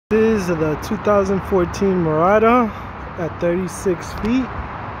of the 2014 Mirada at 36 feet.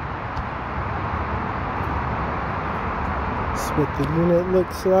 That's what the unit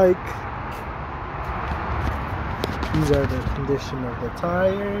looks like. These are the condition of the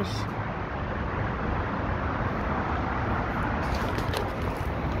tires.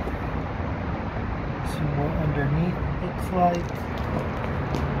 See what underneath looks like.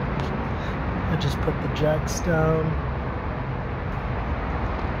 I just put the jacks down.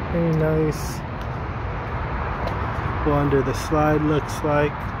 Very nice. What under the slide looks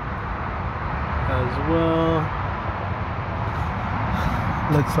like as well.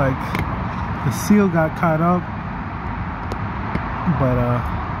 Looks like the seal got caught up, but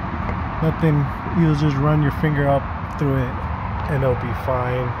nothing. You'll just run your finger up through it and it'll be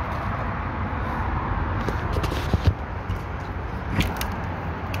fine.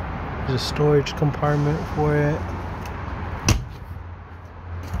 There's a storage compartment for it.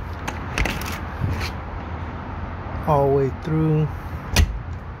 All the way through.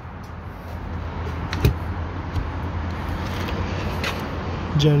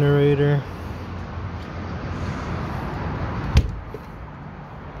 Generator.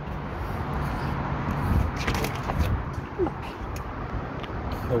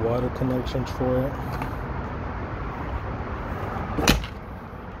 The water connections for it.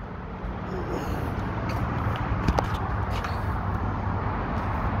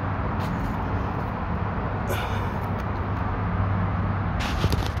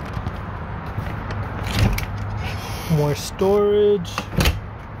 More storage.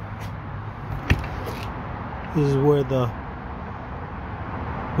 This is where the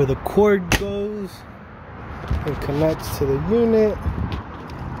cord goes and connects to the unit.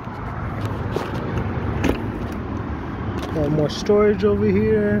 Got more storage over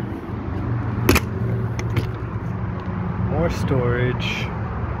here. More storage.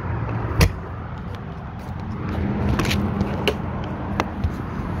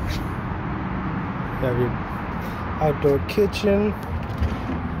 You have your outdoor kitchen.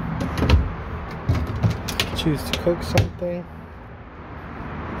 Choose to cook something.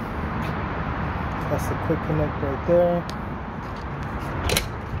 That's the quick connect right there.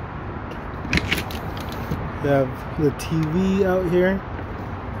 You have the TV out here.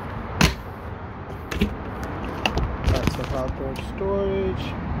 Lots of outdoor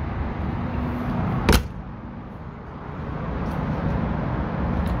storage.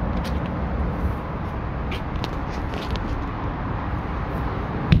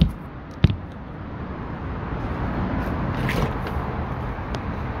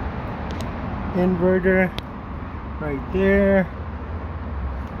 Inverter right there.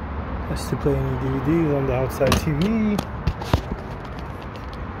 That's to play any DVDs on the outside TV.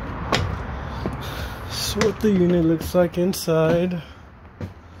 That's what the unit looks like inside.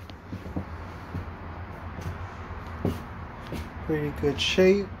 Pretty good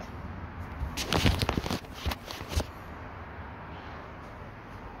shape.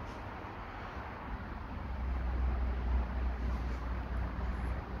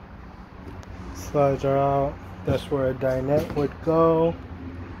 Slides are out. That's where a dinette would go.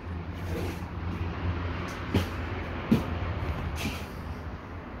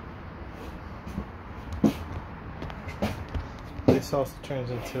 This also turns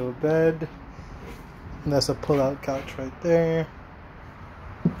into a bed. And that's a pull-out couch right there.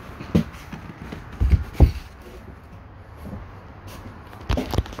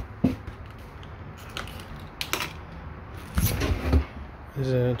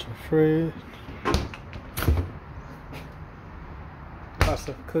 Residential fridge. Lots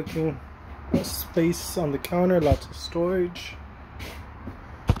of cooking space on the counter, lots of storage.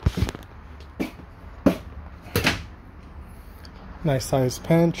 Nice sized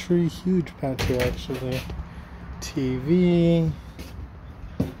pantry, huge pantry actually. TV.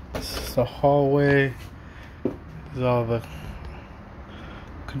 This is the hallway. This is all the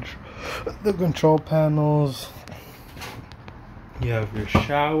control panels. You have your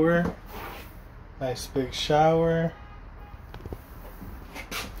shower. Nice big shower.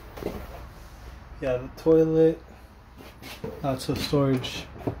 Yeah, the toilet. Lots of storage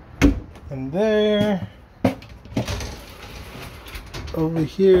in there. Over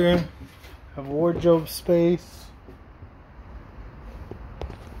here, have wardrobe space.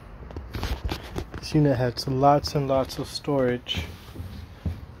 This unit has lots and lots of storage.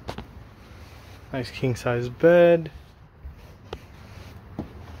 Nice king size bed.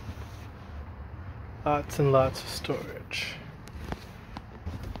 Lots and lots of storage.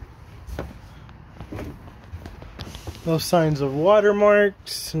 No signs of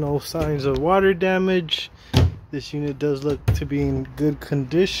watermarks, no signs of water damage. This unit does look to be in good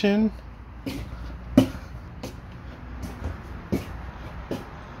condition.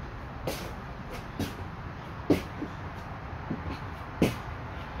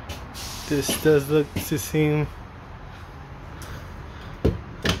 This does look to seem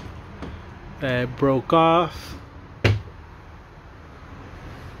that it broke off.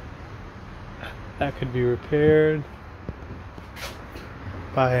 That could be repaired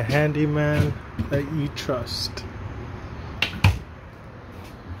by a handyman that you trust.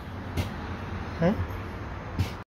 Okay.